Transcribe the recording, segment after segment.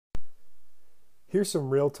Here's some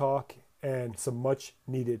real talk and some much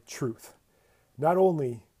needed truth. Not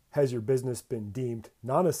only has your business been deemed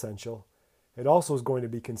non-essential, it also is going to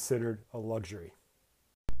be considered a luxury.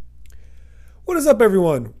 What is up,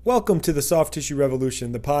 everyone? Welcome to the Soft Tissue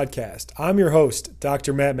Revolution, the podcast. I'm your host,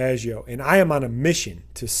 Dr. Matt Maggio, and I am on a mission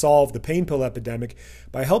to solve the pain pill epidemic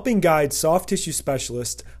by helping guide soft tissue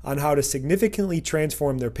specialists on how to significantly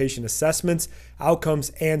transform their patient assessments,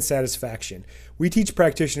 outcomes, and satisfaction. We teach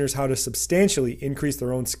practitioners how to substantially increase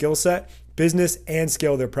their own skill set, business, and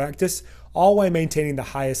scale their practice, all while maintaining the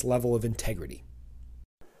highest level of integrity.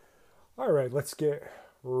 All right, let's get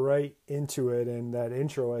right into it. And that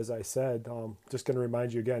intro, as I said, just going to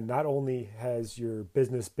remind you again, not only has your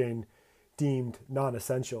business been deemed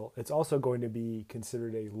non-essential, it's also going to be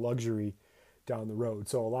considered a luxury down the road.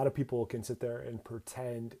 So a lot of people can sit there and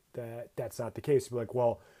pretend that that's not the case. Be like,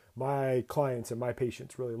 well, my clients and my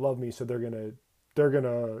patients really love me, so they're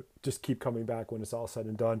gonna just keep coming back when it's all said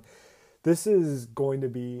and done. This is going to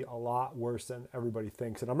be a lot worse than everybody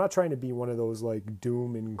thinks. And I'm not trying to be one of those like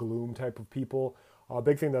doom and gloom type of people. A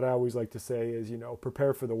big thing that I always like to say is,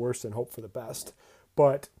 prepare for the worst and hope for the best.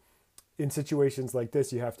 But in situations like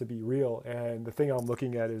this, you have to be real. And the thing I'm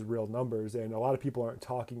looking at is real numbers. And a lot of people aren't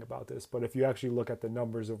talking about this. But if you actually look at the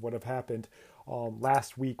numbers of what have happened,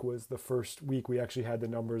 last week was the first week we actually had the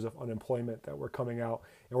numbers of unemployment that were coming out.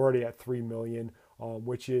 And we're already at 3 million,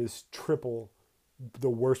 which is triple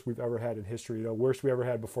the worst we've ever had in history. The worst we ever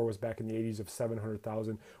had before was back in the 80s of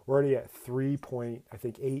 700,000. We're already at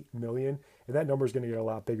 3.8 million, and that number is going to get a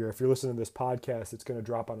lot bigger. If you're listening to this podcast, it's going to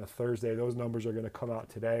drop on a Thursday. Those numbers are going to come out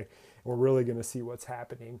today, and we're really going to see what's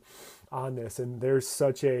happening on this. And there's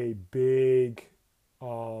such a big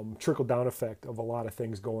trickle-down effect of a lot of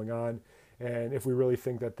things going on. And if we really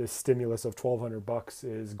think that this stimulus of $1,200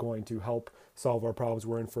 is going to help solve our problems,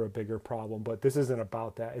 we're in for a bigger problem. But this isn't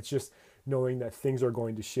about that. It's just knowing that things are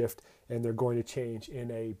going to shift and they're going to change in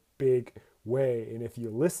a big way. And if you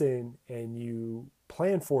listen and you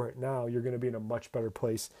plan for it now, you're going to be in a much better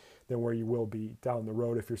place than where you will be down the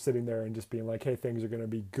road if you're sitting there and just being like, hey, things are going to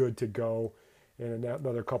be good to go in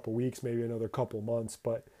another couple weeks, maybe another couple months.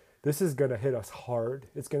 But this is going to hit us hard.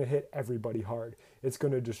 It's going to hit everybody hard. It's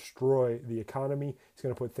going to destroy the economy. It's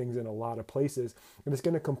going to put things in a lot of places. And it's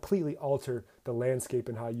going to completely alter the landscape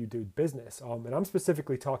and how you do business. And I'm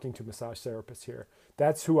specifically talking to massage therapists here.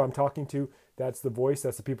 That's who I'm talking to. That's the voice.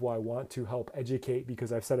 That's the people I want to help educate,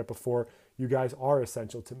 because I've said it before. You guys are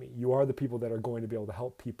essential to me. You are the people that are going to be able to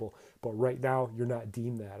help people. But right now, you're not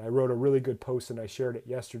deemed that. I wrote a really good post and I shared it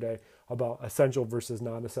yesterday about essential versus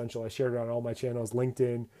non-essential. I shared it on all my channels,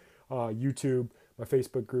 LinkedIn, YouTube, my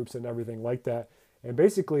Facebook groups, and everything like that. And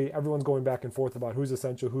basically, everyone's going back and forth about who's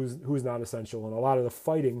essential, who's not essential. And a lot of the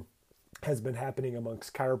fighting has been happening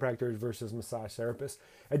amongst chiropractors versus massage therapists.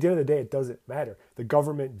 At the end of the day, it doesn't matter. The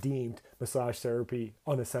government deemed massage therapy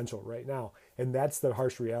unessential right now. And that's the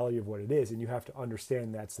harsh reality of what it is. And you have to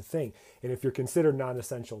understand that's the thing. And if you're considered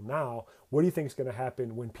non-essential now, what do you think is going to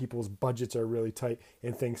happen when people's budgets are really tight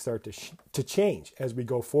and things start to change as we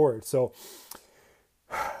go forward? So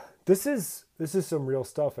This is some real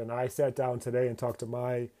stuff, and I sat down today and talked to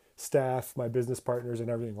my staff, my business partners, and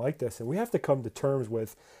everything like this, and we have to come to terms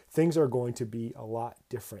with things are going to be a lot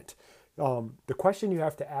different. The question you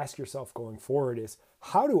have to ask yourself going forward is,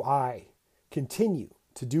 how do I continue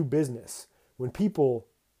to do business when people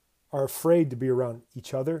are afraid to be around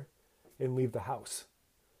each other and leave the house?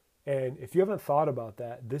 And if you haven't thought about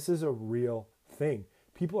that, this is a real thing.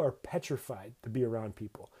 People are petrified to be around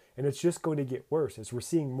people. And it's just going to get worse as we're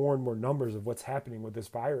seeing more and more numbers of what's happening with this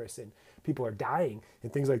virus and people are dying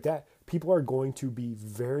and things like that. People are going to be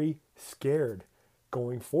very scared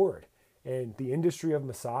going forward. And the industry of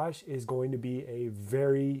massage is going to be a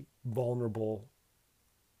very vulnerable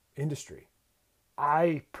industry.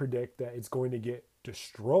 I predict that it's going to get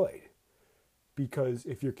destroyed, because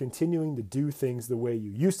if you're continuing to do things the way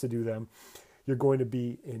you used to do them, you're going to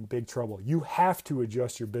be in big trouble. You have to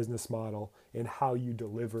adjust your business model and how you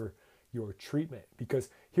deliver your treatment, because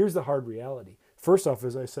here's the hard reality. First off,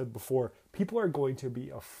 as I said before, people are going to be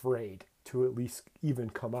afraid to at least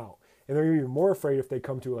even come out. And they're even more afraid if they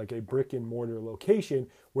come to like a brick and mortar location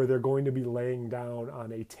where they're going to be laying down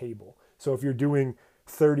on a table. So if you're doing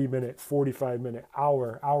 30-minute, 45-minute,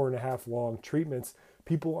 hour and a half long treatments,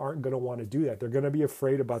 people aren't going to want to do that. They're going to be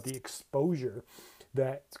afraid about the exposure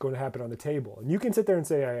that's going to happen on the table. And you can sit there and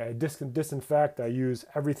say, I disinfect, I use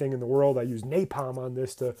everything in the world, I use napalm on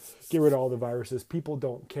this to get rid of all the viruses. People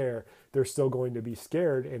don't care. They're still going to be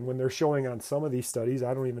scared. And when they're showing on some of these studies,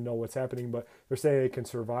 I don't even know what's happening, but they're saying it can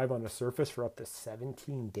survive on a surface for up to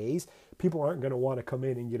 17 days. People aren't going to want to come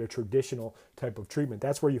in and get a traditional type of treatment.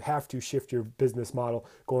 That's where you have to shift your business model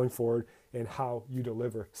going forward and how you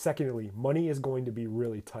deliver. Secondly, money is going to be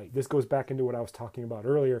really tight. This goes back into what I was talking about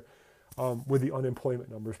earlier with the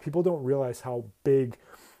unemployment numbers. People don't realize how big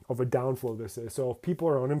of a downflow this is. So if people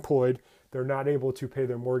are unemployed, they're not able to pay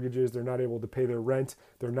their mortgages, they're not able to pay their rent,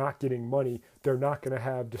 they're not getting money, they're not going to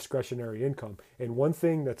have discretionary income. And one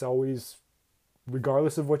thing that's always,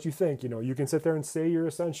 regardless of what you think, you can sit there and say you're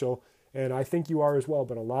essential, and I think you are as well,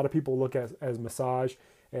 but a lot of people look at as massage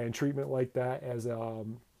and treatment like that as a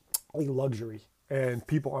luxury. And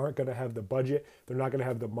people aren't going to have the budget, they're not going to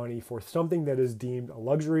have the money for something that is deemed a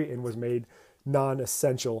luxury and was made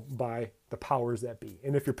non-essential by the powers that be.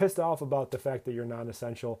 And if you're pissed off about the fact that you're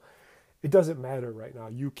non-essential, it doesn't matter right now.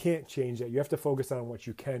 You can't change that. You have to focus on what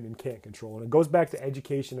you can and can't control. And it goes back to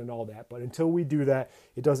education and all that. But until we do that,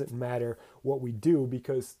 it doesn't matter what we do,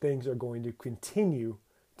 because things are going to continue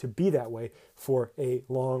to be that way for a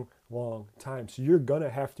long time. So you're going to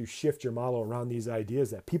have to shift your model around these ideas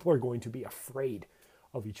that people are going to be afraid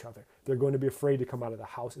of each other. They're going to be afraid to come out of the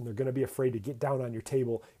house, and they're going to be afraid to get down on your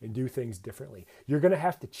table and do things differently. You're going to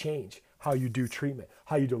have to change how you do treatment,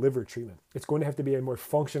 how you deliver treatment. It's going to have to be a more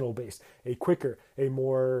functional based, a quicker, a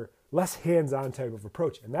more less hands-on type of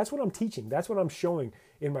approach. And that's what I'm teaching. That's what I'm showing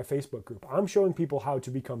in my Facebook group. I'm showing people how to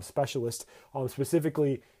become specialists,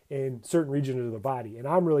 specifically in certain regions of the body. And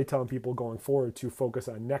I'm really telling people going forward to focus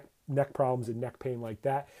on neck problems and neck pain like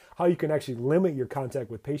that, how you can actually limit your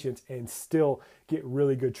contact with patients and still get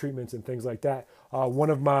really good treatments and things like that. One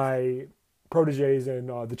of my proteges and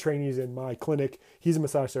the trainees in my clinic, he's a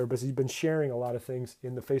massage therapist. He's been sharing a lot of things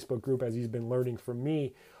in the Facebook group as he's been learning from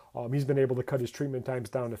me. He's been able to cut his treatment times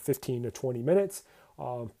down to 15 to 20 minutes.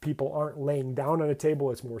 People aren't laying down on a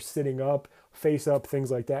table. It's more sitting up, face up, things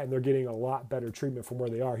like that. And they're getting a lot better treatment from where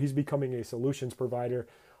they are. He's becoming a solutions provider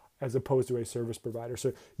as opposed to a service provider.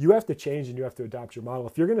 So you have to change and you have to adopt your model.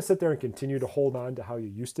 If you're going to sit there and continue to hold on to how you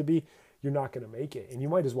used to be, you're not going to make it. And you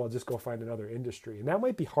might as well just go find another industry. And that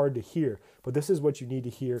might be hard to hear, but this is what you need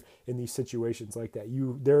to hear in these situations like that.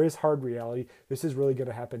 There is hard reality. This is really going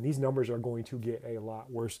to happen. These numbers are going to get a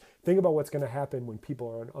lot worse. Think about what's going to happen when people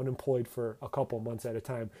are unemployed for a couple months at a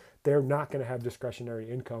time. They're not going to have discretionary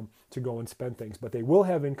income to go and spend things, but they will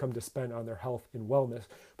have income to spend on their health and wellness.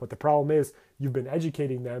 But the problem is you've been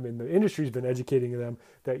educating them, and the industry's been educating them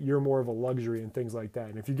that you're more of a luxury and things like that.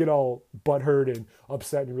 And if you get all butthurt and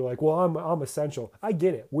upset and you're like, well, I'm essential. I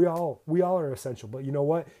get it. We all are essential. But you know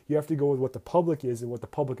what? You have to go with what the public is and what the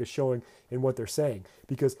public is showing and what they're saying.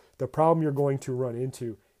 Because the problem you're going to run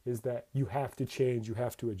into is that you have to change. You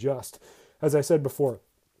have to adjust. As I said before,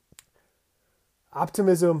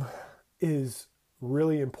 optimism is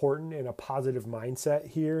really important in a positive mindset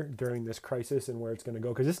here during this crisis and where it's going to go,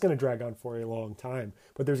 because it's going to drag on for a long time,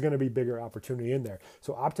 but there's going to be bigger opportunity in there.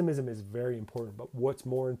 So optimism is very important, but what's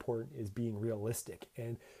more important is being realistic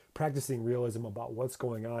and practicing realism about what's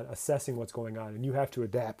going on, assessing what's going on, and you have to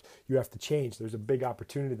adapt. You have to change. There's a big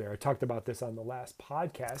opportunity there. I talked about this on the last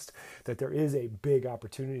podcast, that there is a big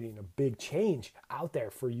opportunity and a big change out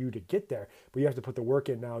there for you to get there, but you have to put the work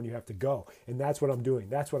in now and you have to go. And that's what I'm doing.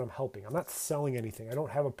 That's what I'm helping. I'm not selling anything. I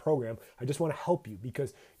don't have a program. I just want to help you,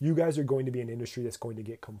 because you guys are going to be an industry that's going to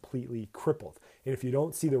get completely crippled. And if you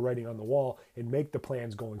don't see the writing on the wall and make the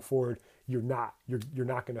plans going forward, you're not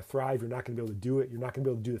going to thrive. You're not going to be able to do it. You're not going to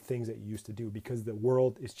be able to do the things that you used to do, because the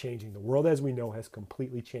world is changing. The world as we know has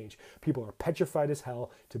completely changed. People are petrified as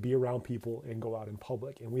hell to be around people and go out in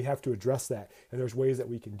public. And we have to address that. And there's ways that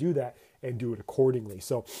we can do that and do it accordingly.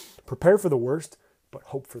 So prepare for the worst, but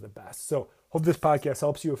hope for the best. So hope this podcast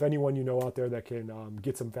helps you. If anyone you know out there that can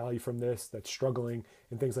get some value from this, that's struggling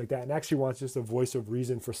and things like that, and actually wants just a voice of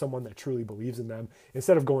reason for someone that truly believes in them,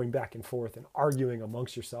 instead of going back and forth and arguing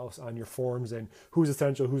amongst yourselves on your forums and who's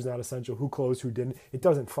essential, who's not essential, who closed, who didn't, it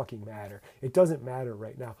doesn't fucking matter. It doesn't matter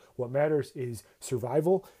right now. What matters is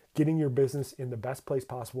survival, getting your business in the best place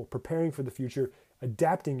possible, preparing for the future,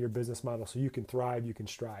 adapting your business model so you can thrive, you can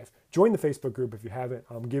strive. Join the Facebook group if you haven't.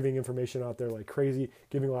 I'm giving information out there like crazy,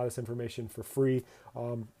 giving a lot of this information for free,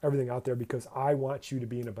 everything out there, because I want you to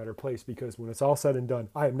be in a better place, because when it's all said and done,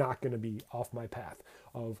 I am not going to be off my path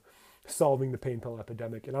of solving the pain pill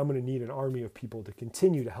epidemic, and I'm going to need an army of people to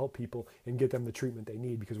continue to help people and get them the treatment they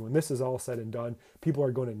need, because when this is all said and done, people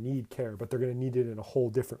are going to need care, but they're going to need it in a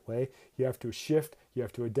whole different way. You have to shift, you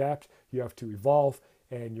have to adapt, you have to evolve,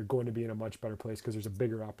 and you're going to be in a much better place because there's a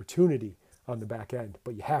bigger opportunity on the back end.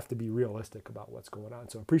 But you have to be realistic about what's going on.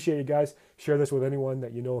 So appreciate you guys. Share this with anyone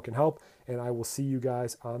that you know can help, and I will see you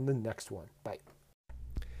guys on the next one. Bye.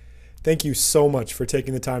 Thank you so much for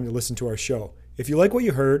taking the time to listen to our show. If you like what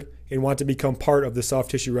you heard and want to become part of the soft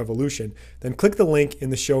tissue revolution, then click the link in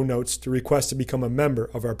the show notes to request to become a member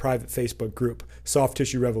of our private Facebook group, Soft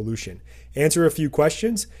Tissue Revolution. Answer a few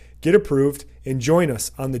questions, get approved, and join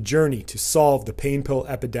us on the journey to solve the pain pill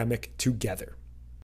epidemic together.